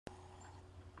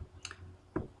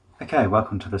Okay,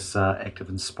 welcome to this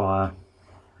ActivInspire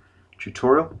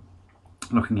tutorial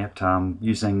looking at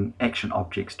using action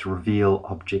objects to reveal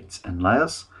objects in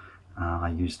layers. I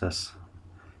use this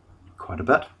quite a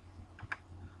bit.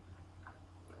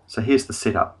 So here's the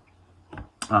setup.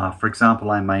 For example,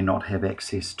 I may not have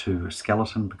access to a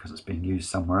skeleton because it's being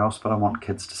used somewhere else, but I want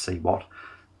kids to see what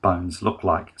bones look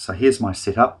like. So here's my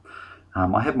setup.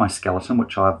 I have my skeleton,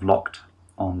 which I've locked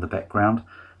on the background.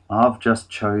 I've just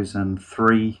chosen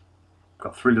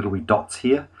got three little wee dots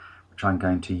here, which I'm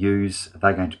going to use.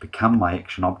 They're going to become my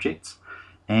action objects.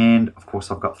 And of course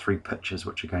I've got three pictures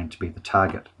which are going to be the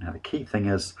target. Now the key thing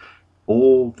is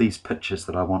all these pictures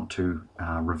that I want to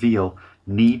reveal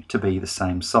need to be the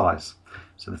same size.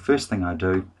 So the first thing I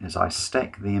do is I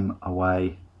stack them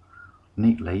away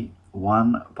neatly,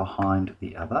 one behind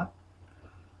the other.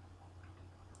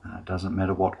 It doesn't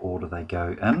matter what order they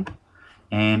go in.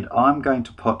 And I'm going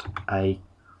to put a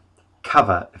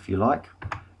cover, if you like,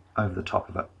 over the top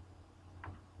of it,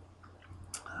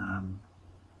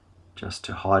 just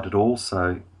to hide it all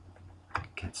so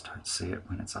kids don't see it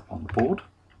when it's up on the board.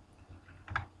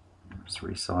 Just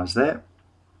resize that,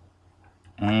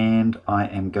 and I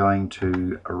am going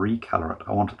to recolor it.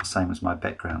 I want it the same as my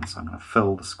background, so I'm going to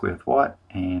fill the square with white,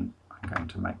 and I'm going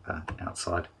to make the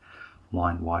outside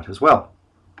line white as well.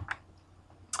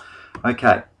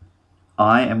 Okay,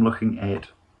 I am looking at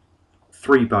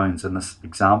three bones in this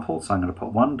example, so I'm going to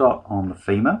put one dot on the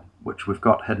femur, which we've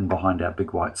got hidden behind our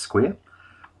big white square,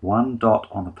 one dot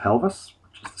on the pelvis,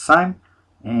 which is the same,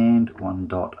 and one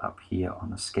dot up here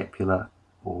on the scapula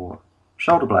or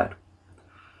shoulder blade.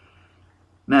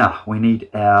 Now we need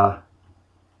our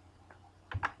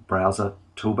browser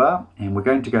toolbar, and we're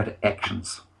going to go to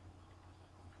actions,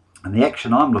 and the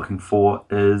action I'm looking for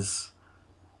is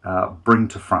bring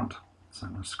to front. So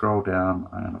I'm going to scroll down,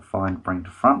 I'm going to find bring to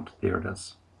front, there it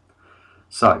is.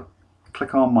 So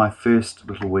click on my first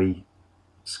little wee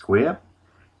square.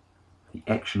 The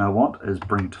action I want is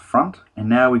bring to front, and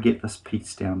now we get this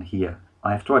piece down here.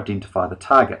 I have to identify the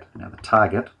target. Now the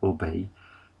target will be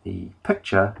the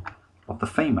picture of the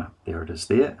femur. There it is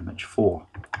there, image 4.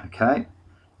 Okay,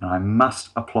 and I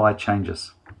must apply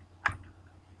changes.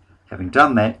 Having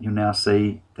done that, you'll now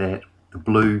see that the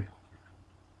blue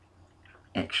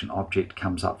action object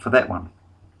comes up for that one.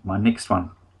 My next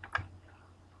one,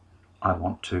 I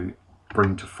want to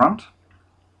bring to front.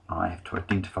 I have to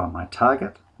identify my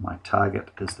target. My target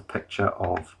is the picture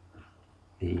of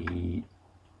the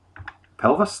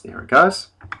pelvis. There it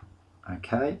goes.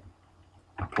 Okay,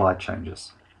 apply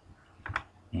changes.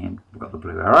 And we've got the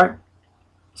blue arrow.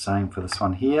 Same for this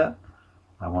one here.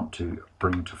 I want to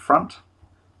bring to front.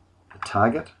 The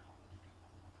target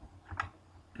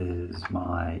is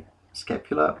my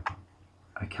scapula.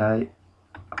 Okay,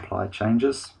 apply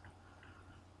changes,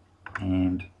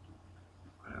 and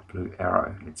a blue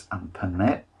arrow. Let's unpin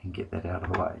that and get that out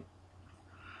of the way.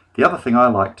 The other thing I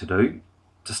like to do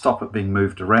to stop it being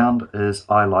moved around is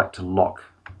I like to lock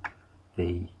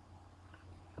the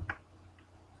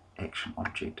action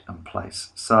object in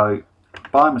place, so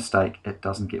by mistake it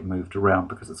doesn't get moved around,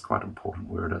 because it's quite important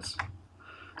where it is.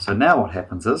 So now what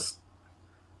happens is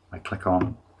I click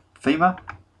on femur,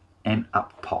 and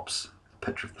up pops the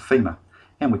picture of the femur,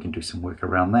 and we can do some work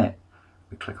around that.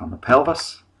 We click on the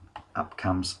pelvis, up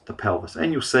comes the pelvis,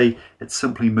 and you'll see it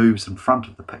simply moves in front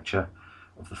of the picture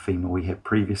of the femur we had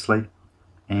previously,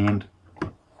 and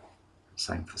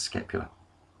same for the scapula.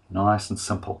 Nice and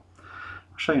simple.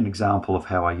 I'll show you an example of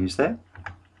how I use that.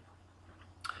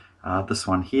 This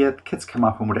one here, the kids come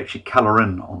up and would actually colour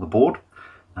in on the board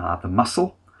the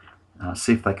muscle,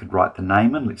 see if they could write the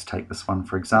name in. Let's take this one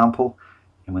for example.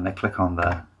 And when they click on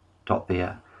the dot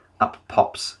there, up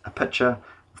pops a picture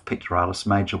of pectoralis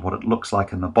major, what it looks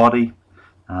like in the body,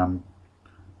 and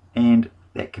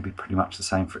that could be pretty much the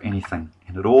same for anything,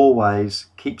 and it always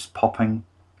keeps popping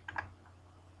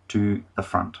to the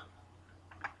front,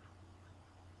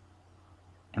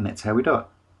 and that's how we do it.